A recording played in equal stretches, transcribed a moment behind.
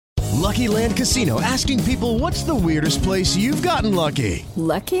Lucky Land Casino, asking people, what's the weirdest place you've gotten lucky?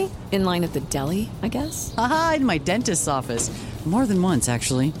 Lucky? In line at the deli, I guess? Aha, in my dentist's office. More than once,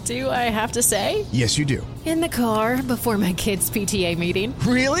 actually. Do I have to say? Yes, you do. In the car before my kids' PTA meeting.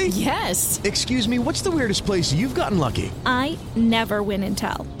 Really? Yes. Excuse me, what's the weirdest place you've gotten lucky? I never win and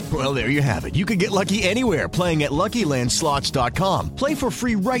tell. Well, there you have it. You can get lucky anywhere, playing at LuckyLandSlots.com. Play for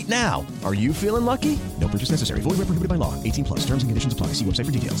free right now. Are you feeling lucky? No purchase necessary. Void where prohibited by law. 18+. Terms and conditions apply. See website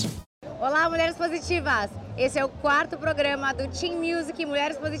for details. Olá, Mulheres Positivas. Esse é o 4º programa do Team Music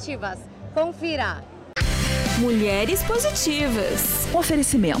Mulheres Positivas. Confira. Mulheres Positivas.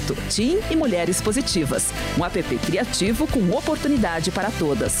 Oferecimento Team e Mulheres Positivas. Um app criativo com oportunidade para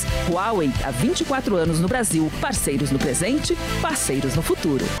todas. Huawei, há 24 anos no Brasil. Parceiros no presente, parceiros no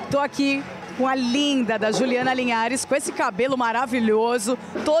futuro. Tô aqui com a linda da Juliana Linhares, com esse cabelo maravilhoso,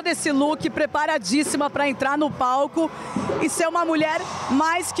 todo esse look preparadíssima para entrar no palco e ser uma mulher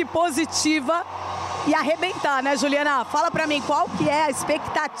mais que positiva e arrebentar, né, Juliana? Fala para mim, qual que é a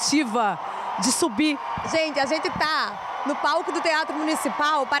expectativa de subir? Gente, a gente tá no palco do Teatro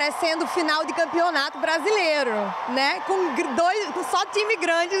Municipal parecendo final de campeonato brasileiro, né? Com só time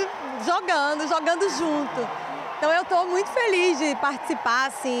grande jogando junto. Então eu tô muito feliz de participar,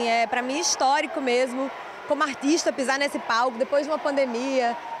 assim, para mim histórico mesmo, como artista, pisar nesse palco depois de uma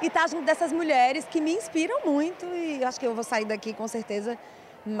pandemia e estar junto dessas mulheres que me inspiram muito e acho que eu vou sair daqui com certeza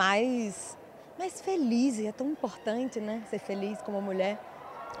mais feliz. E é tão importante, né? Ser feliz como mulher.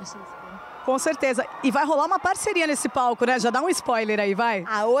 Achei isso bom. Com certeza. E vai rolar uma parceria nesse palco, né? Já dá um spoiler aí, vai.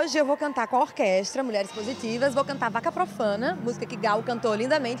 Hoje eu vou cantar com a orquestra Mulheres Positivas, vou cantar Vaca Profana, música que Gal cantou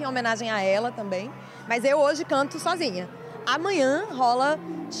lindamente em homenagem a ela também. Mas eu hoje canto sozinha. Amanhã rola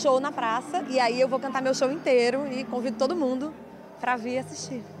show na praça e aí eu vou cantar meu show inteiro e convido todo mundo para vir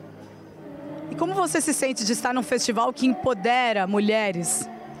assistir. E como você se sente de estar num festival que empodera mulheres?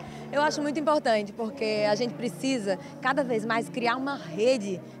 Eu acho muito importante, porque a gente precisa cada vez mais criar uma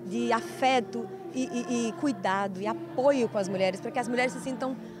rede de afeto e cuidado e apoio com as mulheres, para que as mulheres se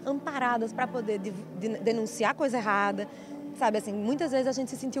sintam amparadas para poder denunciar coisa errada. Sabe, assim, muitas vezes a gente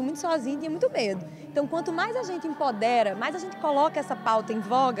se sentiu muito sozinha e tinha muito medo. Então, quanto mais a gente empodera, mais a gente coloca essa pauta em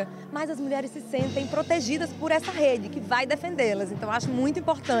voga, mais as mulheres se sentem protegidas por essa rede que vai defendê-las. Então, eu acho muito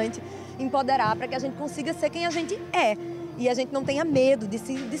importante empoderar para que a gente consiga ser quem a gente é. E a gente não tenha medo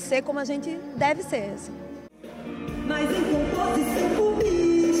de ser como a gente deve ser. Assim. Mas em composição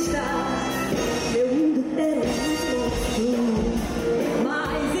cubista, meu mundo era um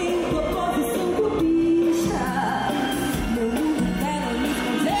mas em composição cubista, meu mundo era um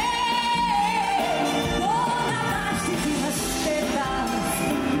toda haste de rastetas,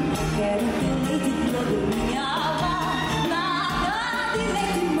 quero ter leite todo minha alma, nada de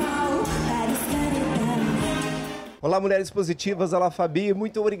leite mal, para escaretar. Olá, Mulheres Positivas, olá, Fabi,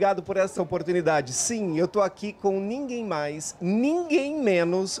 muito obrigado por essa oportunidade. Sim, eu tô aqui com ninguém mais, ninguém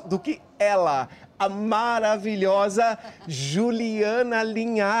menos do que ela, a maravilhosa Juliana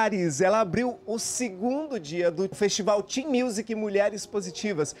Linhares. Ela abriu o 2º dia do Festival Team Music Mulheres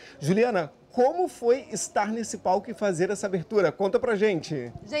Positivas. Juliana, como foi estar nesse palco e fazer essa abertura? Conta pra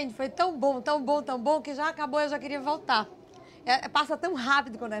gente. Gente, foi tão bom, que já acabou, eu já queria voltar. Passa tão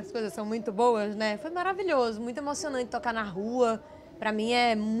rápido quando as coisas são muito boas, né? Foi maravilhoso, muito emocionante tocar na rua. Pra mim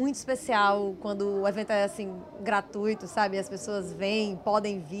é muito especial quando o evento é assim, gratuito, sabe? As pessoas vêm,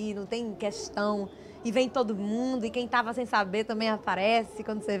 podem vir, não tem questão. E vem todo mundo, e quem tava sem saber também aparece.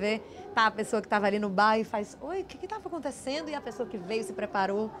 Quando você vê, tá a pessoa que tava ali no bar e faz, oi, o que tava acontecendo? E a pessoa que veio se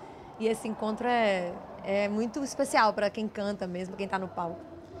preparou. E esse encontro é muito especial pra quem canta mesmo, quem tá no palco.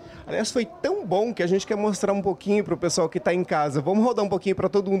 Aliás, foi tão bom que a gente quer mostrar um pouquinho para o pessoal que está em casa. Vamos rodar um pouquinho para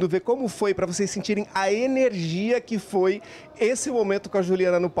todo mundo ver como foi, para vocês sentirem a energia que foi esse momento com a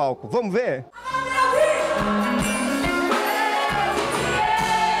Juliana no palco. Vamos ver?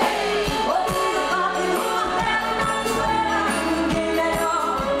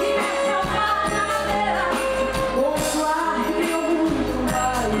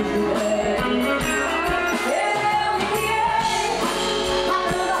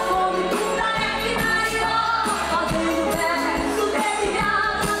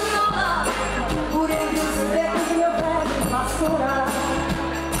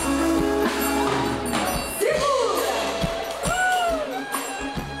 Segura!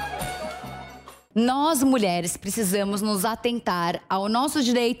 Nós, mulheres, precisamos nos atentar ao nosso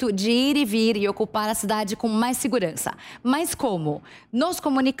direito de ir e vir e ocupar a cidade com mais segurança. Mas como? Nos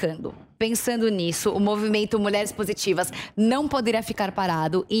comunicando. Pensando nisso, o movimento Mulheres Positivas não poderia ficar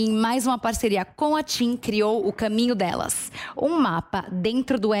parado e, em mais uma parceria com a TIM, criou o Caminho Delas. Um mapa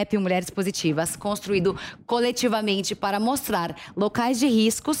dentro do app Mulheres Positivas, construído coletivamente para mostrar locais de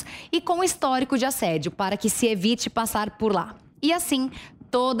riscos e com histórico de assédio, para que se evite passar por lá. E assim,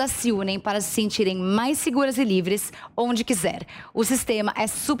 todas se unem para se sentirem mais seguras e livres onde quiser. O sistema é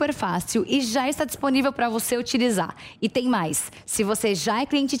super fácil e já está disponível para você utilizar. E tem mais, se você já é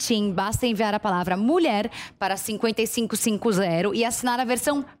cliente TIM, basta enviar a palavra mulher para 5550 e assinar a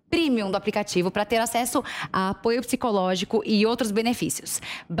versão Premium do aplicativo para ter acesso a apoio psicológico e outros benefícios.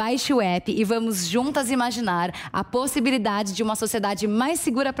 Baixe o app e vamos juntas imaginar a possibilidade de uma sociedade mais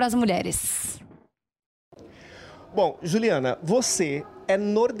segura para as mulheres. Bom, Juliana, você é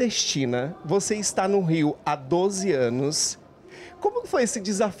nordestina, você está no Rio há 12 anos. Como foi esse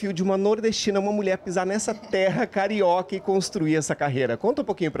desafio de uma nordestina, uma mulher, pisar nessa terra carioca e construir essa carreira? Conta um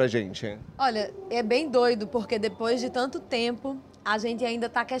pouquinho pra gente. Olha, é bem doido, porque depois de tanto tempo, a gente ainda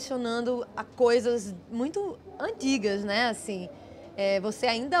está questionando coisas muito antigas, né? Assim, você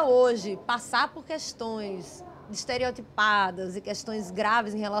ainda hoje passar por questões estereotipadas e questões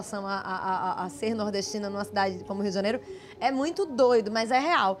graves em relação a ser nordestina numa cidade como Rio de Janeiro é muito doido, mas é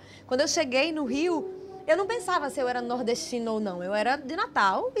real. Quando eu cheguei no Rio, eu não pensava se eu era nordestina ou não. Eu era de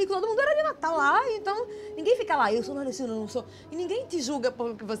Natal e todo mundo era de Natal lá, então ninguém fica lá, eu sou nordestina, eu não sou. E ninguém te julga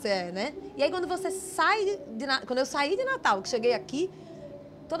pelo que você é, né? E aí quando você quando eu saí de Natal, que cheguei aqui,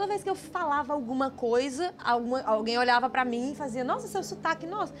 toda vez que eu falava alguma coisa, alguém olhava pra mim e fazia, nossa, seu sotaque,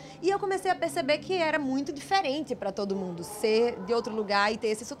 nossa. E eu comecei a perceber que era muito diferente pra todo mundo ser de outro lugar e ter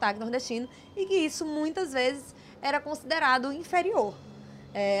esse sotaque nordestino e que isso muitas vezes era considerado inferior.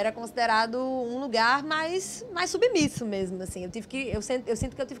 Era considerado um lugar mais submisso mesmo, assim. Eu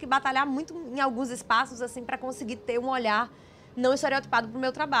sinto que eu tive que batalhar muito em alguns espaços, assim, para conseguir ter um olhar não estereotipado pro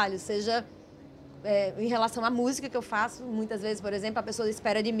meu trabalho, seja em relação à música que eu faço, muitas vezes, por exemplo, a pessoa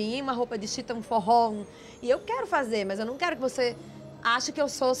espera de mim uma roupa de chita, um forró, e eu quero fazer, mas eu não quero que você ache que eu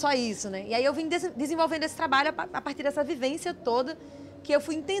sou só isso, né? E aí eu vim desenvolvendo esse trabalho a partir dessa vivência toda que eu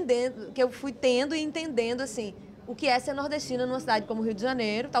fui entendendo, que eu fui tendo e entendendo, assim, o que é ser nordestina numa cidade como Rio de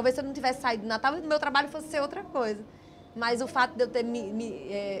Janeiro. Talvez se eu não tivesse saído de Natal, o meu trabalho fosse ser outra coisa. Mas o fato de eu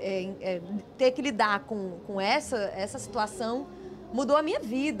ter que lidar com essa situação mudou a minha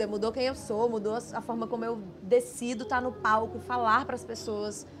vida, mudou quem eu sou, mudou a forma como eu decido estar no palco e falar para as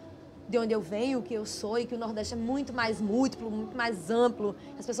pessoas de onde eu venho, o que eu sou, e que o Nordeste é muito mais múltiplo, muito mais amplo.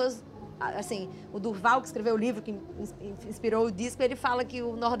 As pessoas, assim, o Durval, que escreveu o livro, que inspirou o disco, ele fala que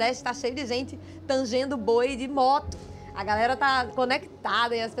o Nordeste está cheio de gente tangendo boi de moto. A galera tá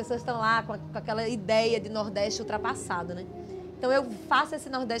conectada e as pessoas estão lá com aquela ideia de Nordeste ultrapassado, né? Então eu faço esse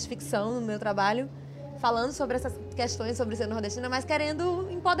Nordeste ficção no meu trabalho, falando sobre essas questões sobre ser nordestina, mas querendo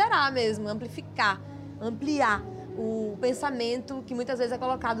empoderar mesmo, ampliar o pensamento que muitas vezes é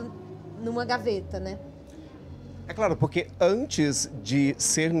colocado numa gaveta, né? É claro, porque antes de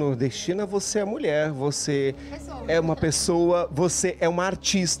ser nordestina, você é mulher, você é uma pessoa, você é uma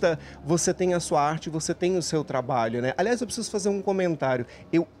artista, você tem a sua arte, você tem o seu trabalho, né? Aliás, eu preciso fazer um comentário.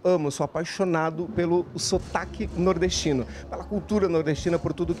 Eu sou apaixonado pelo sotaque nordestino, pela cultura nordestina,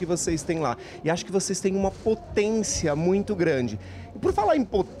 por tudo que vocês têm lá. E acho que vocês têm uma potência muito grande. E por falar em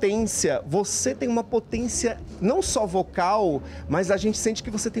potência, você tem uma potência não só vocal, mas a gente sente que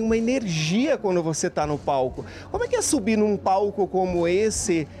você tem uma energia quando você está no palco. Como é que é subir num palco como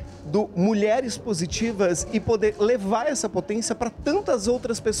esse, do Mulheres Positivas, e poder levar essa potência para tantas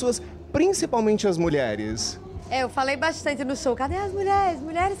outras pessoas, principalmente as mulheres? Eu falei bastante no show, cadê as mulheres?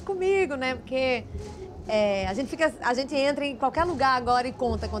 Mulheres comigo, né? Porque a gente entra em qualquer lugar agora e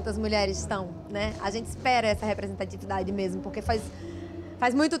conta quantas mulheres estão, né? A gente espera essa representatividade mesmo, porque faz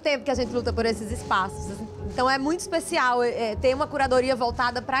muito tempo que a gente luta por esses espaços. Então é muito especial ter uma curadoria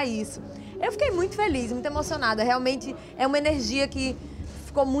voltada para isso. Eu fiquei muito feliz, muito emocionada. Realmente é uma energia que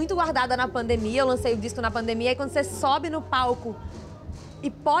ficou muito guardada na pandemia. Eu lancei o disco na pandemia e quando você sobe no palco e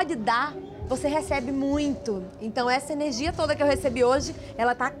pode dar, você recebe muito. Então essa energia toda que eu recebi hoje,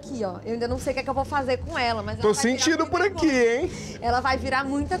 ela tá aqui, ó. Eu ainda não sei o que é que eu vou fazer com ela, mas tô sentindo por aqui, hein? Ela vai virar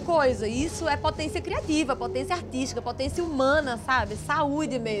muita coisa. E isso é potência criativa, potência artística, potência humana, sabe?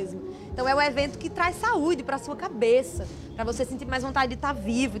 Saúde mesmo. Então é um evento que traz saúde para sua cabeça, para você sentir mais vontade de estar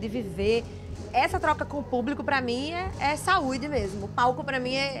vivo, de viver. Essa troca com o público, para mim, é saúde mesmo. O palco, para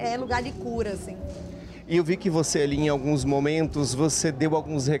mim, é lugar de cura, assim. E eu vi que você ali em alguns momentos, você deu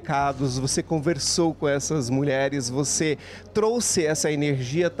alguns recados, você conversou com essas mulheres, você trouxe essa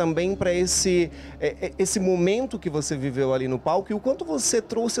energia também para esse momento que você viveu ali no palco e o quanto você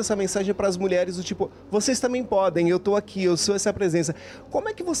trouxe essa mensagem para as mulheres do tipo, vocês também podem, eu estou aqui, eu sou essa presença. Como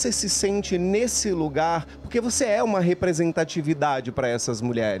é que você se sente nesse lugar? Porque você é uma representatividade para essas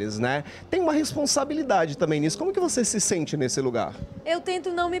mulheres, né? Tem uma responsabilidade também nisso. Como que você se sente nesse lugar? Eu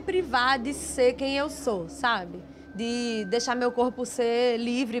tento não me privar de ser quem eu sou, sabe? De deixar meu corpo ser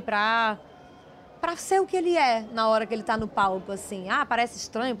livre para ser o que ele é na hora que ele tá no palco, assim. Ah, parece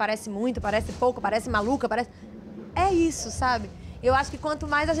estranho, parece muito, parece pouco, parece maluca, parece... É isso, sabe? Eu acho que quanto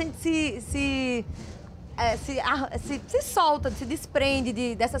mais a gente se solta, se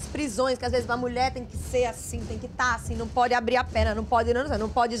desprende dessas prisões, que às vezes uma mulher tem que ser assim, tem que estar assim, não pode abrir a perna, não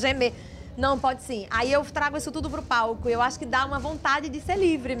pode gemer. Não, pode sim. Aí eu trago isso tudo pro palco. Eu acho que dá uma vontade de ser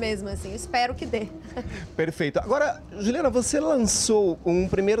livre mesmo, assim. Eu espero que dê. Perfeito. Agora, Juliana, você lançou um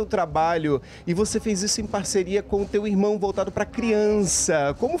primeiro trabalho e você fez isso em parceria com o teu irmão voltado para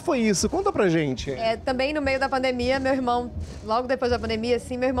criança. Como foi isso? Conta pra gente. Também no meio da pandemia, meu irmão, logo depois da pandemia,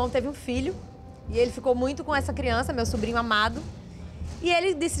 assim, meu irmão teve um filho. E ele ficou muito com essa criança, meu sobrinho amado. E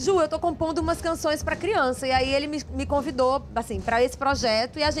ele disse, Ju, eu tô compondo umas canções para criança. E aí ele me convidou, assim, para esse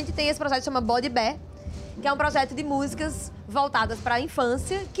projeto. E a gente tem esse projeto que chama Body Bear, que é um projeto de músicas voltadas para a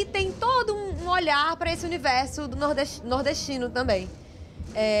infância, que tem todo um olhar para esse universo do nordestino também.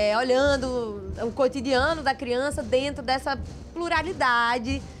 Olhando o cotidiano da criança dentro dessa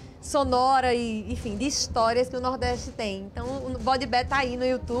pluralidade sonora e, enfim, de histórias que o Nordeste tem. Então, o Body Bear tá aí no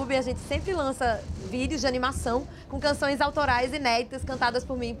YouTube e a gente sempre lança vídeos de animação com canções autorais inéditas cantadas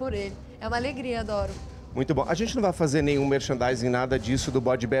por mim e por ele. É uma alegria, adoro. Muito bom. A gente não vai fazer nenhum merchandising, nada disso do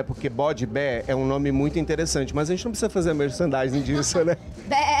Body Bear, porque Body Bear é um nome muito interessante, mas a gente não precisa fazer merchandising disso, né?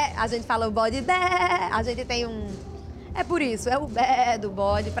 Bear, a gente fala o Body Bear, a gente tem um... É por isso, é o Bear do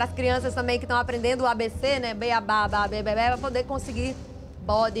bode. Para as crianças também que estão aprendendo o ABC, né? Beabá, bebê, para poder conseguir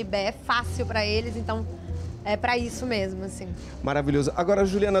Body Bear. É fácil para eles, então é para isso mesmo, assim. Maravilhoso. Agora,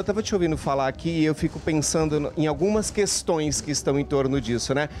 Juliana, eu estava te ouvindo falar aqui e eu fico pensando em algumas questões que estão em torno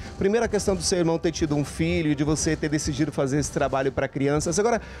disso, né? Primeiro, a questão do seu irmão ter tido um filho, de você ter decidido fazer esse trabalho para crianças.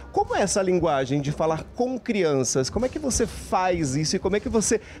 Agora, como é essa linguagem de falar com crianças? Como é que você faz isso e como é que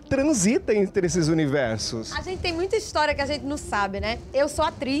você transita entre esses universos? A gente tem muita história que a gente não sabe, né? Eu sou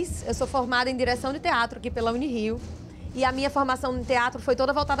atriz, eu sou formada em direção de teatro aqui pela Unirio. E a minha formação no teatro foi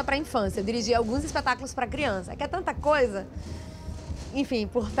toda voltada para a infância. Eu dirigi alguns espetáculos para criança. É que é tanta coisa, enfim,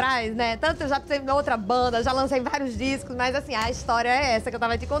 por trás, né? Tanto eu já tenho outra banda, já lancei vários discos, mas assim, a história é essa que eu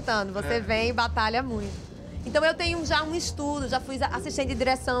estava te contando. Você vem e batalha muito. Então eu tenho já um estudo, já fui assistente de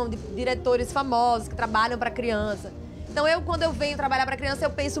direção de diretores famosos que trabalham para criança. Então quando eu venho trabalhar para criança, eu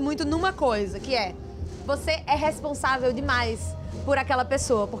penso muito numa coisa, que é, você é responsável demais por aquela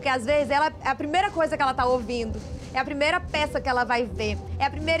pessoa, porque às vezes ela é a primeira coisa que ela está ouvindo. É a primeira peça que ela vai ver, é a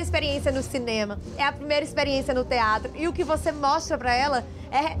primeira experiência no cinema, é a primeira experiência no teatro. E o que você mostra pra ela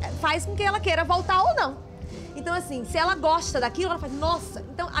faz com que ela queira voltar ou não. Então, assim, se ela gosta daquilo, ela faz, nossa.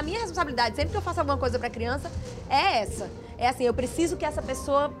 Então, a minha responsabilidade, sempre que eu faço alguma coisa pra criança, é essa. É assim, eu preciso que essa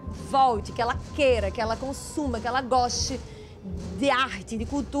pessoa volte, que ela queira, que ela consuma, que ela goste de arte, de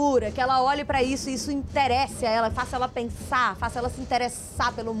cultura, que ela olhe pra isso e isso interesse a ela, faça ela pensar, faça ela se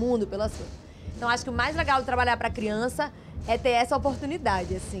interessar pelo mundo, pelas coisas. Então, acho que o mais legal de trabalhar para criança é ter essa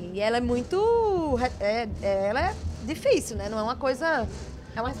oportunidade, assim. E ela é muito... ela é difícil, né? Não é uma coisa...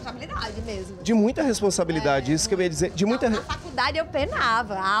 É uma responsabilidade mesmo. De muita responsabilidade, isso que eu ia dizer. De muita... Na faculdade eu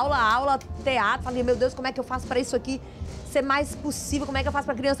penava. Aula, teatro. Falei, meu Deus, como é que eu faço para isso aqui ser mais possível? Como é que eu faço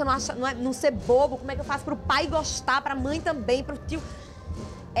para a criança não ser bobo? Como é que eu faço para o pai gostar, para a mãe também, para o tio?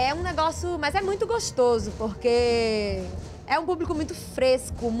 É um negócio... Mas é muito gostoso, porque... É um público muito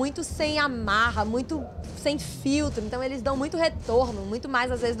fresco, muito sem amarra, muito sem filtro. Então, eles dão muito retorno, muito mais,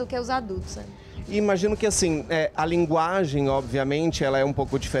 às vezes, do que os adultos. Né? E imagino que, assim, a linguagem, obviamente, ela é um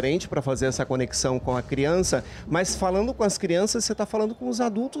pouco diferente para fazer essa conexão com a criança, mas falando com as crianças, você está falando com os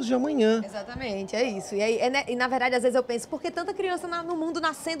adultos de amanhã. Exatamente, é isso. E, na verdade, às vezes eu penso, por que tanta criança no mundo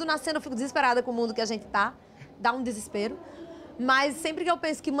nascendo, eu fico desesperada com o mundo que a gente tá, dá um desespero. Mas sempre que eu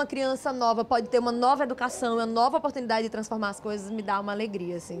penso que uma criança nova pode ter uma nova educação, uma nova oportunidade de transformar as coisas, me dá uma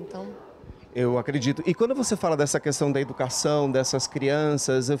alegria, assim, então... Eu acredito. E quando você fala dessa questão da educação, dessas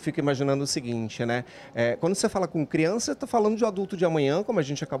crianças, eu fico imaginando o seguinte, né? Quando você fala com criança, você está falando de adulto de amanhã, como a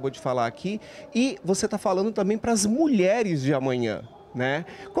gente acabou de falar aqui, e você está falando também para as mulheres de amanhã. né?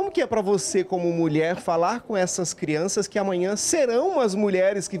 Como que é para você, como mulher, falar com essas crianças que amanhã serão as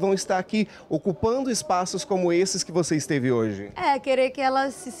mulheres que vão estar aqui ocupando espaços como esses que você esteve hoje? Querer que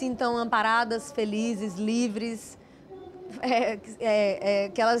elas se sintam amparadas, felizes, livres,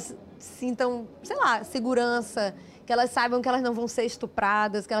 que elas sintam, sei lá, segurança, que elas saibam que elas não vão ser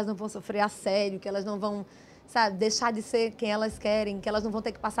estupradas, que elas não vão sofrer assédio, que elas não vão, sabe, deixar de ser quem elas querem, que elas não vão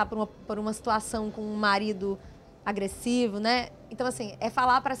ter que passar por uma situação com um marido agressivo, né? Então, assim, é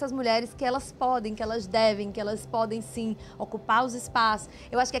falar para essas mulheres que elas podem, que elas devem, que elas podem, sim, ocupar os espaços.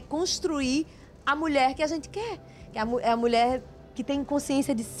 Eu acho que é construir a mulher que a gente quer. Que é a mulher que tem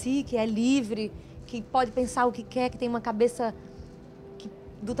consciência de si, que é livre, que pode pensar o que quer, que tem uma cabeça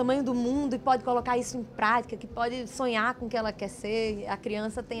do tamanho do mundo e pode colocar isso em prática, que pode sonhar com o que ela quer ser. A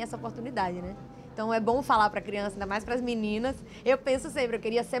criança tem essa oportunidade, né? Então é bom falar para a criança, ainda mais para as meninas. Eu penso sempre, eu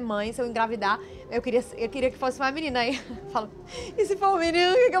queria ser mãe, se eu engravidar, eu queria que fosse uma menina. Aí eu falo, e se for um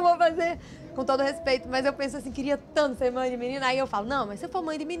menino, o que eu vou fazer? Com todo respeito, mas eu penso assim, queria tanto ser mãe de menina. Aí eu falo, não, mas se eu for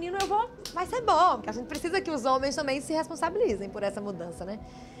mãe de menino, vai ser bom, porque a gente precisa que os homens também se responsabilizem por essa mudança, né?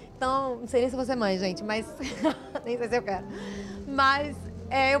 Então, não sei nem se eu vou ser mãe, gente, mas nem sei se eu quero. Mas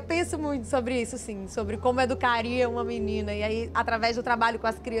eu penso muito sobre isso, sim, sobre como educaria uma menina. E aí, através do trabalho com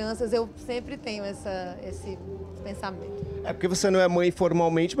as crianças, eu sempre tenho esse pensamento. É porque você não é mãe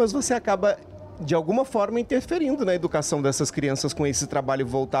formalmente, mas você acaba, de alguma forma, interferindo na educação dessas crianças com esse trabalho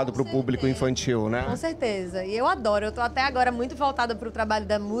voltado para o público infantil, né? Com certeza. E eu adoro. Eu tô até agora muito voltada para o trabalho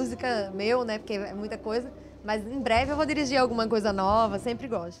da música meu, né? Porque é muita coisa. Mas em breve eu vou dirigir alguma coisa nova, sempre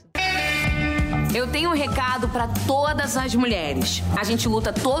gosto. Eu tenho um recado para todas as mulheres. A gente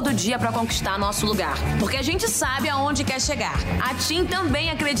luta todo dia para conquistar nosso lugar, porque a gente sabe aonde quer chegar. A TIM também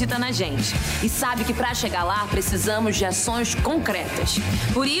acredita na gente e sabe que para chegar lá precisamos de ações concretas.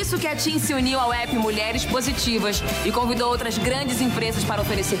 Por isso que a TIM se uniu ao app Mulheres Positivas e convidou outras grandes empresas para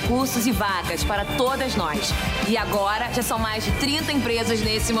oferecer cursos e vagas para todas nós. E agora já são mais de 30 empresas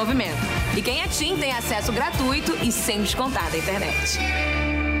nesse movimento. E quem é TIM tem acesso gratuito e sem descontar da internet.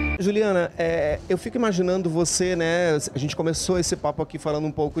 Juliana, eu fico imaginando você, né? A gente começou esse papo aqui falando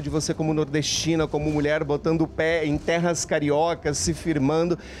um pouco de você como nordestina, como mulher, botando o pé em terras cariocas, se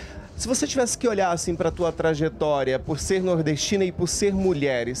firmando. Se você tivesse que olhar assim para a tua trajetória, por ser nordestina e por ser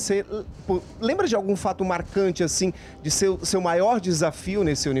mulher, você lembra de algum fato marcante assim, de seu maior desafio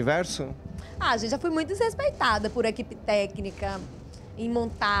nesse universo? Gente, já fui muito desrespeitada por equipe técnica, em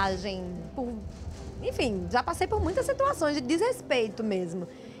montagem, enfim, já passei por muitas situações de desrespeito mesmo.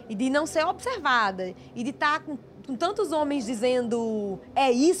 E de não ser observada. E de estar com tantos homens dizendo é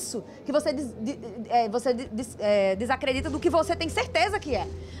isso, que você desacredita do que você tem certeza que é.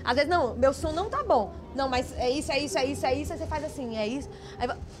 Às vezes, não, meu som não tá bom. Não, mas é isso. Aí você faz assim, é isso.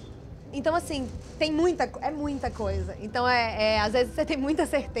 Então, assim, é muita coisa. Então, às vezes você tem muita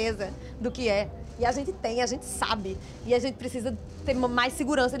certeza do que é. E a gente sabe. E a gente precisa ter mais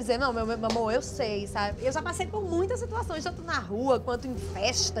segurança de dizer, não, meu amor, eu sei, sabe? Eu já passei por muitas situações, tanto na rua quanto em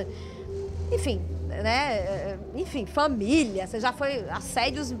festa. Enfim, né? Enfim, família. Você já foi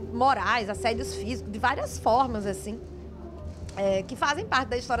assédios morais, assédios físicos, de várias formas, assim, que fazem parte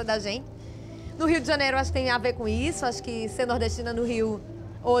da história da gente. No Rio de Janeiro, acho que tem a ver com isso. Acho que ser nordestina no Rio,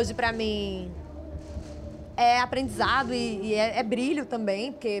 hoje, pra mim, é aprendizado e é brilho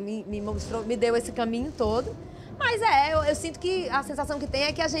também, porque me deu esse caminho todo. Mas eu sinto que a sensação que tem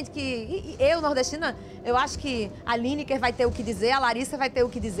é que a gente eu, nordestina, eu acho que a Lineker vai ter o que dizer, a Larissa vai ter o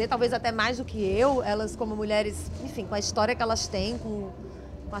que dizer, talvez até mais do que eu, elas como mulheres, enfim, com a história que elas têm, com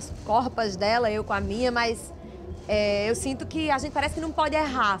as corpas dela, eu com a minha, mas eu sinto que a gente parece que não pode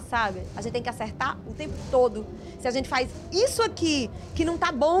errar, sabe? A gente tem que acertar o tempo todo. Se a gente faz isso aqui, que não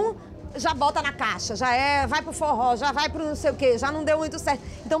tá bom, já bota na caixa, vai pro forró, já vai pro não sei o quê, já não deu muito certo.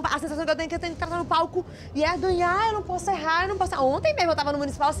 Então, a sensação que eu tenho é que eu tenho que estar no palco e ganhar, eu não posso errar, eu não posso... Ontem mesmo eu tava no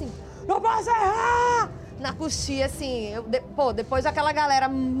Municipal assim, não posso errar! Na coxia, assim, depois daquela galera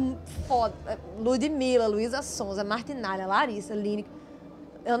foda, Ludmilla, Luísa Sonza, Martinalha, Larissa, Lineker,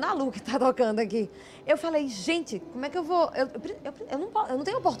 Ana Lu, que tá tocando aqui. Eu falei, gente, como é que eu vou... Eu não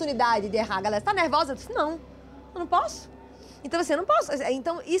tenho oportunidade de errar. A galera, tá nervosa? Eu disse, não, eu não posso. Então, assim, eu não posso.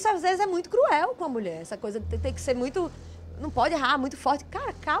 Então, isso às vezes é muito cruel com a mulher. Essa coisa tem que ser muito... Não pode errar muito forte.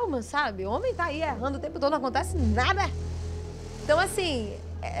 Cara, calma, sabe? O homem tá aí errando o tempo todo, não acontece nada. Então, assim,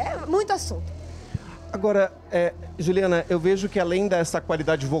 é muito assunto. Agora, Juliana, eu vejo que além dessa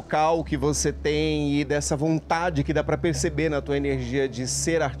qualidade vocal que você tem e dessa vontade que dá para perceber na tua energia de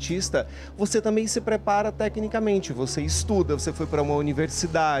ser artista, você também se prepara tecnicamente. Você estuda, você foi para uma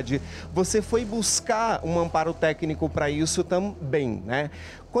universidade, você foi buscar um amparo técnico para isso também, né?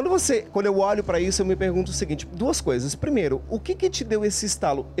 Quando eu olho para isso, eu me pergunto o seguinte, 2 coisas. Primeiro, o que te deu esse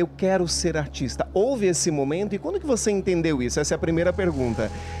estalo? Eu quero ser artista. Houve esse momento e quando que você entendeu isso? Essa é a primeira pergunta.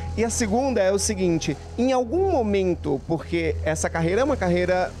 E a segunda é o seguinte, em algum momento, porque essa carreira é uma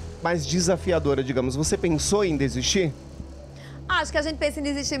carreira mais desafiadora, digamos, você pensou em desistir? Acho que a gente pensa em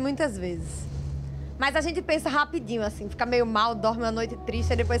desistir muitas vezes. Mas a gente pensa rapidinho, assim, fica meio mal, dorme uma noite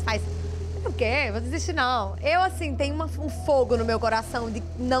triste e depois faz... O quê? Vou desistir não. Eu, assim, tenho um fogo no meu coração de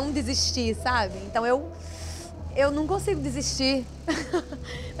não desistir, sabe? Então eu não consigo desistir.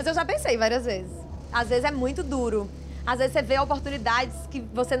 Mas eu já pensei várias vezes. Às vezes é muito duro. Às vezes você vê oportunidades que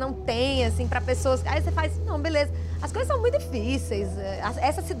você não tem, assim, pra pessoas. Aí você faz, não, beleza. As coisas são muito difíceis.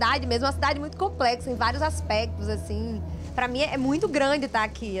 Essa cidade mesmo é uma cidade muito complexa em vários aspectos, assim. Pra mim é muito grande estar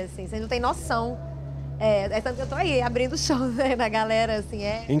aqui, assim. Você não tem noção. É tanto que eu tô aí, abrindo shows, né, na galera, assim,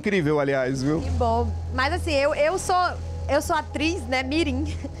 Incrível, aliás, viu? Que bom. Mas, assim, eu sou atriz, né,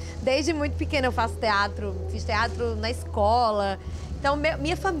 mirim. Desde muito pequena eu faço teatro. Fiz teatro na escola. Então,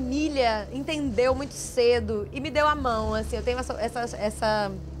 minha família entendeu muito cedo e me deu a mão, assim. Eu tenho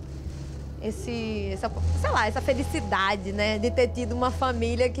essa felicidade, né, de ter tido uma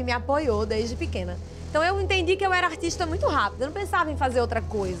família que me apoiou desde pequena. Então, eu entendi que eu era artista muito rápido. Eu não pensava em fazer outra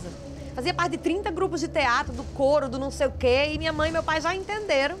coisa. Fazia parte de 30 grupos de teatro, do coro, do não sei o quê. E minha mãe e meu pai já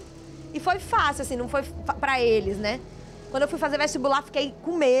entenderam. E foi fácil, assim, não foi pra eles, né? Quando eu fui fazer vestibular, fiquei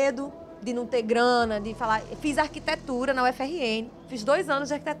com medo de não ter grana, de falar... Fiz arquitetura na UFRN. Fiz 2 anos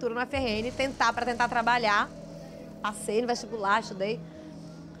de arquitetura na UFRN, pra tentar trabalhar. Passei no vestibular, estudei.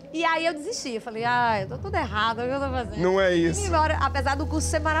 E aí eu desisti. Eu falei, eu tô tudo errado, o que eu tô fazendo? Não é isso. Vim embora, apesar do curso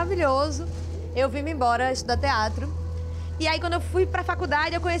ser maravilhoso, eu vim embora estudar teatro. E aí, quando eu fui pra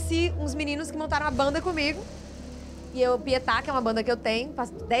faculdade, eu conheci uns meninos que montaram uma banda comigo. E o Pietá, que é uma banda que eu tenho,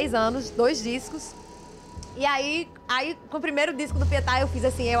 faz 10 anos, 2 discos. E aí, com o primeiro disco do Pietá, eu fiz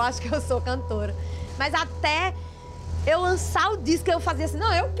assim, eu acho que eu sou cantora. Mas até eu lançar o disco, eu fazia assim,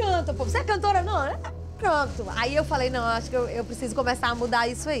 não, eu canto. Pô, você é cantora? Não, eu canto. Aí eu falei, não, acho que eu preciso começar a mudar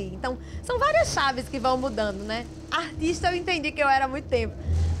isso aí. Então, são várias chaves que vão mudando, né? Artista, eu entendi que eu era há muito tempo.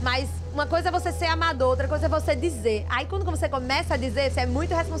 Mas uma coisa é você ser amador, outra coisa é você dizer. Aí quando você começa a dizer, você é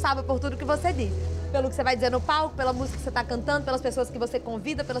muito responsável por tudo que você diz. Pelo que você vai dizer no palco, pela música que você está cantando, pelas pessoas que você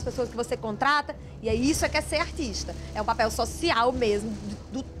convida, pelas pessoas que você contrata. E é isso que é ser artista. É um papel social mesmo,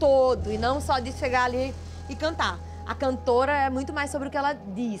 do todo, e não só de chegar ali e cantar. A cantora é muito mais sobre o que ela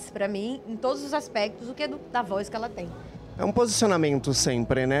diz, pra mim, em todos os aspectos, do que da voz que ela tem. É um posicionamento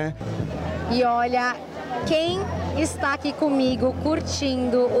sempre, né? E olha, quem está aqui comigo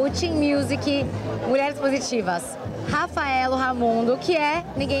curtindo o Team Music Mulheres Positivas? Rafaelo Ramundo, que é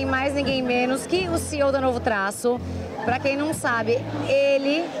ninguém mais, ninguém menos que o CEO da Novo Traço. Para quem não sabe,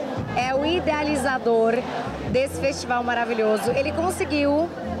 ele é o idealizador desse festival maravilhoso. Ele conseguiu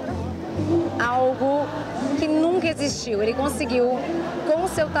algo que nunca existiu. Ele conseguiu, com o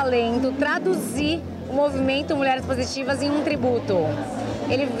seu talento, traduzir o movimento Mulheres Positivas em um tributo.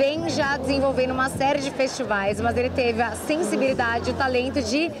 Ele vem já desenvolvendo uma série de festivais, mas ele teve a sensibilidade, o talento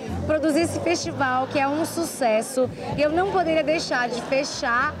de produzir esse festival, que é um sucesso. E eu não poderia deixar de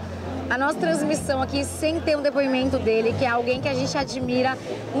fechar a nossa transmissão aqui sem ter um depoimento dele, que é alguém que a gente admira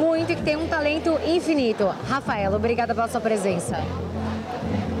muito e que tem um talento infinito. Rafael, obrigada pela sua presença.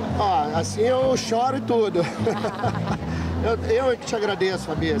 Assim eu choro e tudo. eu que te agradeço,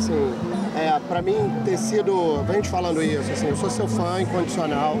 Fabi, assim, pra mim ter sido, a gente falando isso, assim, eu sou seu fã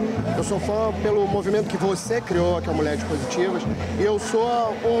incondicional, eu sou fã pelo movimento que você criou, que é Mulheres Positivas, e eu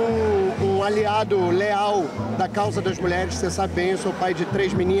sou um aliado leal da causa das mulheres, você sabe bem, eu sou pai de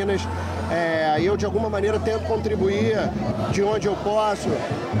 3 meninas, e eu de alguma maneira tento contribuir de onde eu posso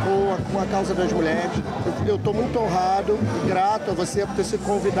com a causa das mulheres. Eu estou muito honrado e grato a você por ter sido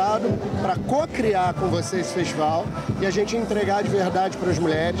convidado para co-criar com você esse festival e a gente entregar de verdade para as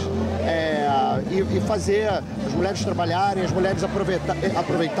mulheres e fazer as mulheres trabalharem, as mulheres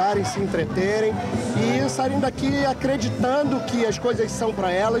aproveitarem, se entreterem e saírem daqui acreditando que as coisas são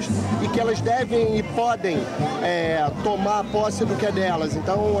para elas e que elas devem e podem tomar posse do que é delas.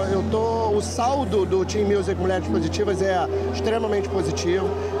 Então o saldo do Team Music Mulheres Positivas é extremamente positivo.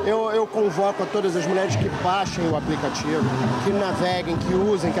 Eu convoco a todas as mulheres que baixem o aplicativo, que naveguem, que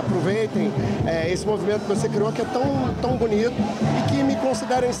usem, que aproveitem esse movimento que você criou, que é tão bonito, e que me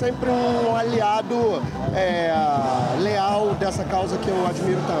considerem sempre um aliado leal dessa causa que eu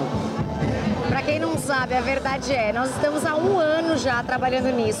admiro tanto. Para quem não sabe, a verdade nós estamos há 1 ano já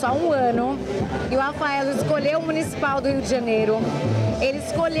trabalhando nisso, há 1 ano, e o Rafael escolheu o Municipal do Rio de Janeiro Ele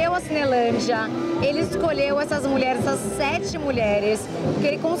escolheu a Cinelândia, ele escolheu essas mulheres, essas 7 mulheres, porque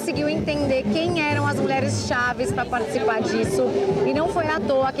ele conseguiu entender quem eram as mulheres chaves para participar disso. E não foi à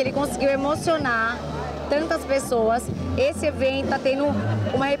toa que ele conseguiu emocionar tantas pessoas. Esse evento está tendo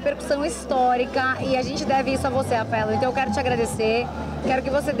uma repercussão histórica e a gente deve isso a você, Rafaela. Então eu quero te agradecer, quero que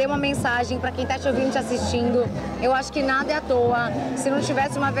você dê uma mensagem para quem está te ouvindo, te assistindo. Eu acho que nada é à toa. Se não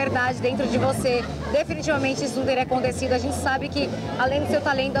tivesse uma verdade dentro de você, definitivamente isso não teria acontecido. A gente sabe que, além do seu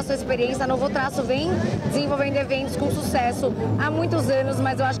talento, da sua experiência, a Novo Traço vem desenvolvendo eventos com sucesso há muitos anos,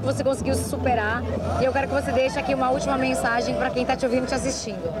 mas eu acho que você conseguiu se superar. E eu quero que você deixe aqui uma última mensagem para quem está te ouvindo, te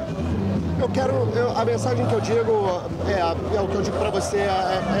assistindo. A mensagem que eu digo, é o que eu digo para você,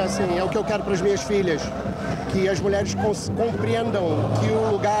 é o que eu quero para as minhas filhas. Que as mulheres compreendam que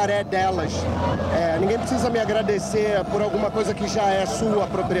o lugar é delas. Ninguém precisa me agradecer por alguma coisa que já é sua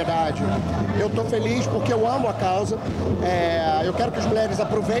propriedade. Eu estou feliz porque eu amo a causa. Eu quero que as mulheres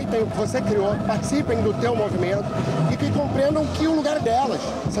aproveitem o que você criou, participem do teu movimento e que compreendam que o lugar é delas.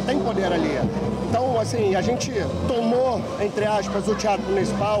 Você tem poder ali. Então, assim, a gente tomou, entre aspas, o Teatro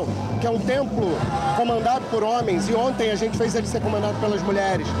Municipal, que é um templo comandado por homens, e ontem a gente fez ele ser comandado pelas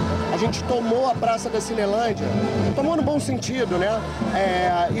mulheres. A gente tomou a Praça da Cinelândia, tomou no bom sentido, né?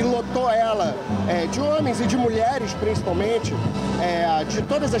 E lotou ela de homens e de mulheres, principalmente, de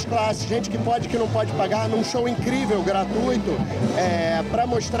todas as classes, gente que pode e que não pode pagar, num show incrível, gratuito, para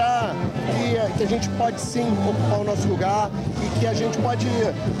mostrar que a gente pode sim ocupar o nosso lugar e que a gente pode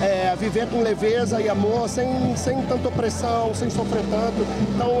viver com leveza e amor, sem tanta opressão, sem sofrer tanto.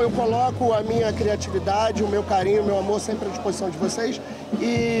 Então eu coloco a minha criatividade, o meu carinho, o meu amor sempre à disposição de vocês.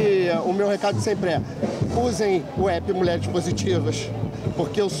 E o meu recado sempre é: usem o app Mulheres Positivas,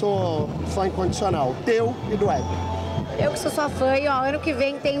 porque eu sou fã incondicional, teu e do app. Eu que sou sua fã e ano que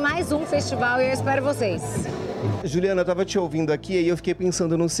vem tem mais um festival e eu espero vocês. Juliana, eu estava te ouvindo aqui e eu fiquei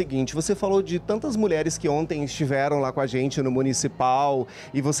pensando no seguinte: você falou de tantas mulheres que ontem estiveram lá com a gente no Municipal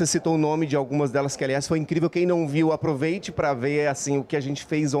e você citou o nome de algumas delas, que aliás foi incrível. Quem não viu, aproveite para ver, assim, o que a gente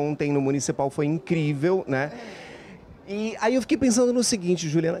fez ontem no Municipal foi incrível, né? E aí eu fiquei pensando no seguinte,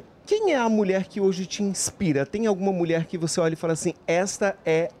 Juliana: quem é a mulher que hoje te inspira? Tem alguma mulher que você olha e fala assim: esta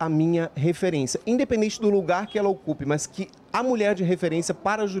é a minha referência, independente do lugar que ela ocupe, mas que a mulher de referência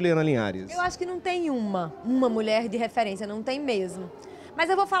para a Juliana Linhares? Eu acho que não tem uma mulher de referência, não tem mesmo. Mas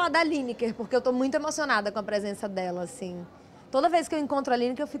eu vou falar da Lineker, porque eu tô muito emocionada com a presença dela, assim. Toda vez que eu encontro a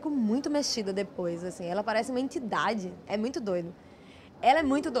Lineker, eu fico muito mexida depois, assim. Ela parece uma entidade, é muito doido. Ela é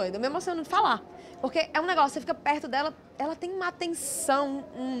muito doida, eu me emociono de falar. Porque é um negócio, você fica perto dela, ela tem uma atenção,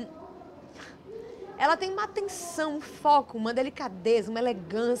 ela tem uma atenção, um foco, uma delicadeza, uma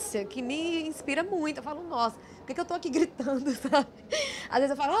elegância que me inspira muito. Eu falo, nossa, por que eu tô aqui gritando, sabe? Às vezes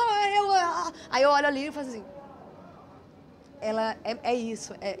eu falo, aí eu olho ali e faço assim. Ela é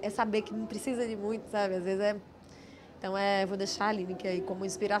isso, é saber que não precisa de muito, sabe? Às vezes Então vou deixar a Lineker aí como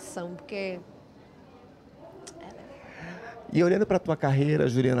inspiração, porque... E olhando para a tua carreira,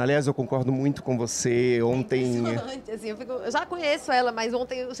 Juliana, aliás, eu concordo muito com você. Ontem... Assim, eu já conheço ela, mas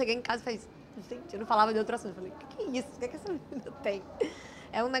ontem eu cheguei em casa e falei, gente, eu não falava de outro assunto. Eu falei, o que é isso? O que é que essa menina tem?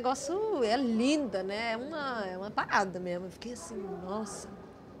 É um negócio, é linda, né? É uma parada mesmo. Eu fiquei assim, nossa...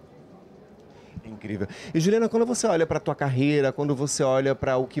 Incrível. E Juliana, quando você olha para a tua carreira, quando você olha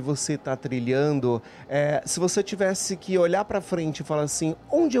para o que você está trilhando, se você tivesse que olhar para frente e falar assim,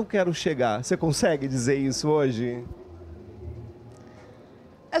 onde eu quero chegar? Você consegue dizer isso hoje?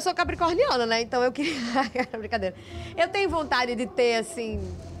 Eu sou capricorniana, né? Então eu queria... Brincadeira. Eu tenho vontade de ter, assim,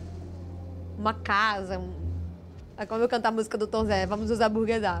 uma casa. Quando eu cantar a música do Tom Zé, vamos nos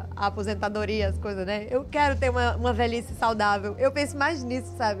aburguesar, a aposentadoria, as coisas, né? Eu quero ter uma velhice saudável. Eu penso mais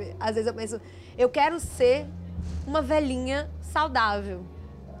nisso, sabe? Às vezes eu penso, eu quero ser uma velhinha saudável.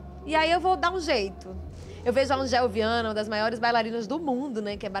 E aí eu vou dar um jeito. Eu vejo a Angel Viana, uma das maiores bailarinas do mundo,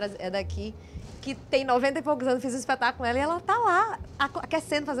 né? Que é daqui. Que tem 90 e poucos anos, fiz um espetáculo com ela e ela tá lá,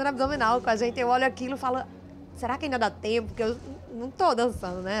 aquecendo, fazendo abdominal com a gente. Eu olho aquilo e falo, será que ainda dá tempo? Porque eu não tô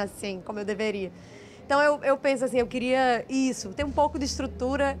dançando, né, assim, como eu deveria. Então eu penso assim, eu queria isso, ter um pouco de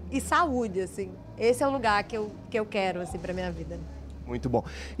estrutura e saúde, assim. Esse é o lugar que eu quero, assim, pra minha vida. Muito bom.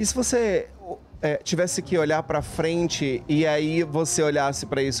 E se você tivesse que olhar para frente e aí você olhasse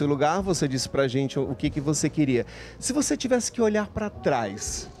para esse lugar, você disse pra gente o que você queria. Se você tivesse que olhar para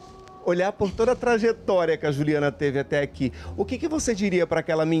trás... olhar por toda a trajetória que a Juliana teve até aqui, o que você diria para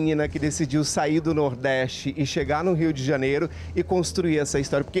aquela menina que decidiu sair do Nordeste e chegar no Rio de Janeiro e construir essa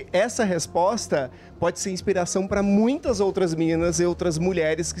história? Porque essa resposta pode ser inspiração para muitas outras meninas e outras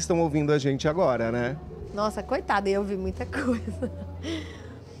mulheres que estão ouvindo a gente agora, né? Nossa, coitada, eu ouvi muita coisa.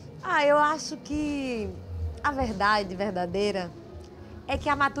 Eu acho que a verdade verdadeira É que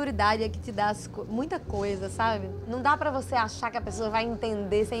a maturidade é que te dá muita coisa, sabe? Não dá pra você achar que a pessoa vai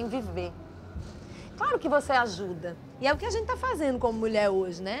entender sem viver. Claro que você ajuda. E é o que a gente tá fazendo como mulher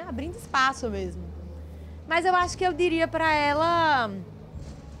hoje, né? Abrindo espaço mesmo. Mas eu acho que eu diria pra ela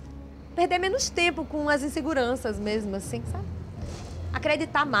perder menos tempo com as inseguranças mesmo, assim, sabe?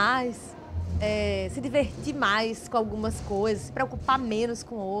 Acreditar mais, se divertir mais com algumas coisas, se preocupar menos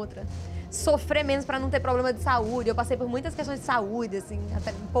com outra, sofrer menos para não ter problema de saúde. Eu passei por muitas questões de saúde, assim,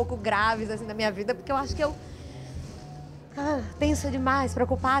 até um pouco graves assim, na minha vida, porque eu acho que eu penso demais,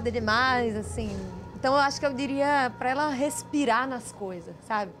 preocupada demais, assim. Então eu acho que eu diria para ela respirar nas coisas,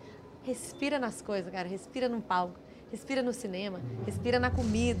 sabe? Respira nas coisas, cara. Respira no palco, respira no cinema, respira na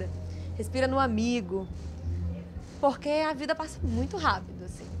comida, respira no amigo. Porque a vida passa muito rápido,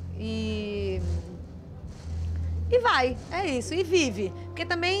 assim. E vai, é isso. E vive. Porque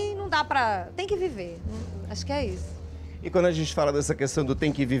também não dá pra... Tem que viver. Acho que é isso. E quando a gente fala dessa questão do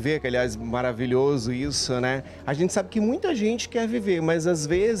tem que viver, que aliás, maravilhoso isso, né? A gente sabe que muita gente quer viver, mas às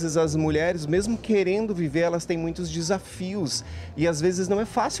vezes as mulheres, mesmo querendo viver, elas têm muitos desafios. E às vezes não é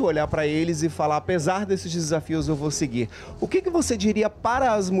fácil olhar para eles e falar, apesar desses desafios eu vou seguir. O que você diria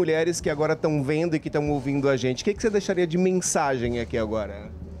para as mulheres que agora estão vendo e que estão ouvindo a gente? O que você deixaria de mensagem aqui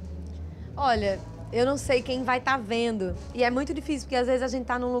agora? Olha, eu não sei quem vai estar vendo. E é muito difícil, porque às vezes a gente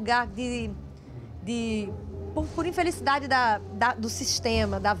está num lugar por infelicidade do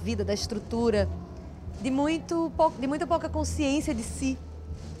sistema, da vida, da estrutura, de muita pouca consciência de si.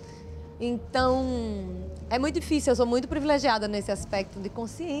 Então, é muito difícil. Eu sou muito privilegiada nesse aspecto de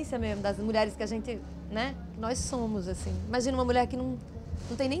consciência mesmo, das mulheres que a gente, né, que nós somos, assim. Imagina uma mulher que não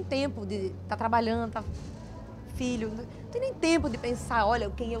tem nem tempo de estar trabalhando, filho, não tem nem tempo de pensar, olha,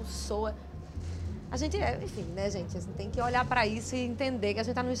 quem eu sou. A gente, enfim, né, gente, assim, tem que olhar para isso e entender que a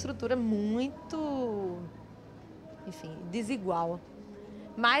gente está numa estrutura muito... enfim, desigual.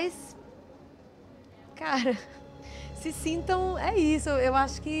 Mas, cara, se sintam... É isso, eu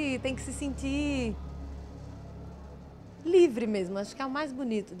acho que tem que se sentir livre mesmo. Acho que é o mais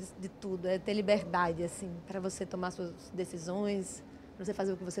bonito de tudo, é ter liberdade, assim, para você tomar suas decisões, para você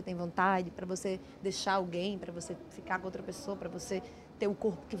fazer o que você tem vontade, para você deixar alguém, para você ficar com outra pessoa, para você ter o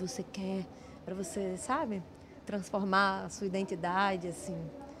corpo que você quer, para você, sabe, transformar a sua identidade, assim.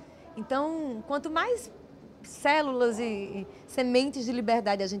 Então, quanto mais células e sementes de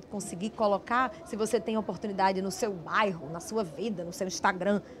liberdade a gente conseguir colocar, se você tem a oportunidade no seu bairro, na sua vida, no seu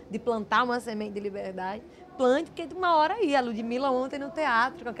Instagram, de plantar uma semente de liberdade, plante, porque de uma hora aí, a Ludmilla ontem no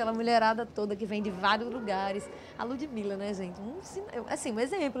teatro, com aquela mulherada toda que vem de vários lugares. A Ludmilla, né, gente? Um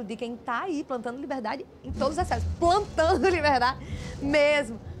exemplo de quem tá aí plantando liberdade em todos os acessos, plantando liberdade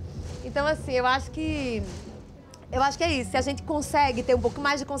mesmo. Então, assim, eu acho que é isso. Se a gente consegue ter um pouco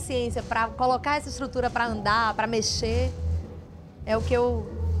mais de consciência para colocar essa estrutura para andar, para mexer, é o que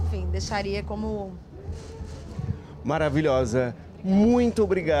eu, enfim, deixaria como... Maravilhosa. Muito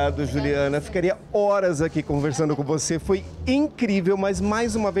obrigado, Juliana. Ficaria horas aqui conversando com você. Foi incrível, mas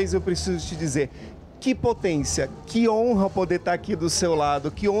mais uma vez eu preciso te dizer... Que potência, que honra poder estar aqui do seu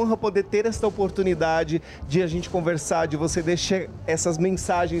lado, que honra poder ter esta oportunidade de a gente conversar, de você deixar essas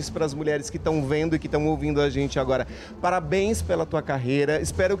mensagens para as mulheres que estão vendo e que estão ouvindo a gente agora. Parabéns pela tua carreira,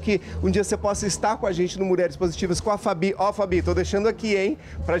 espero que um dia você possa estar com a gente no Mulheres Positivas com a Fabi. Ó, Fabi, tô deixando aqui, hein,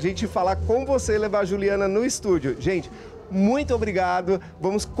 pra gente falar com você e levar a Juliana no estúdio. Gente, muito obrigado,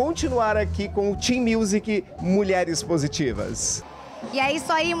 vamos continuar aqui com o Team Music Mulheres Positivas. E é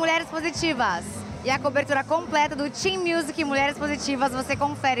isso aí, Mulheres Positivas. E a cobertura completa do Team Music Mulheres Positivas você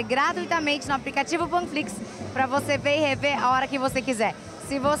confere gratuitamente no aplicativo Panflix para você ver e rever a hora que você quiser.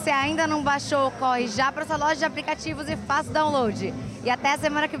 Se você ainda não baixou, corre já para sua loja de aplicativos e faça o download. E até a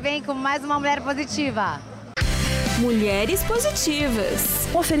semana que vem com mais uma Mulher Positiva. Mulheres Positivas.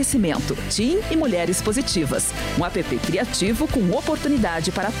 Oferecimento Team e Mulheres Positivas. Um app criativo com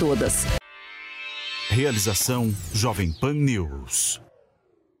oportunidade para todas. Realização Jovem Pan News.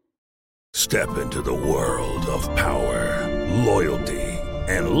 Step into the world of power, loyalty,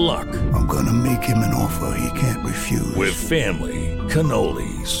 and luck. I'm gonna make him an offer he can't refuse. With family,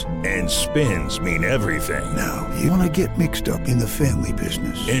 cannolis, and spins mean everything. Now, you wanna get mixed up in the family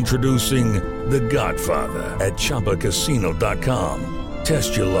business. Introducing The Godfather at ChumbaCasino.com.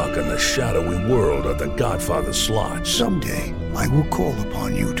 Test your luck in the shadowy world of The Godfather slot. Someday, I will call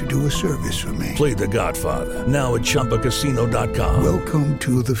upon you to do a service for me. Play The Godfather, now at ChumbaCasino.com. Welcome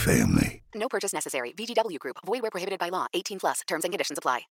to the family. No purchase necessary. VGW Group. Void where prohibited by law. 18+. Terms and conditions apply.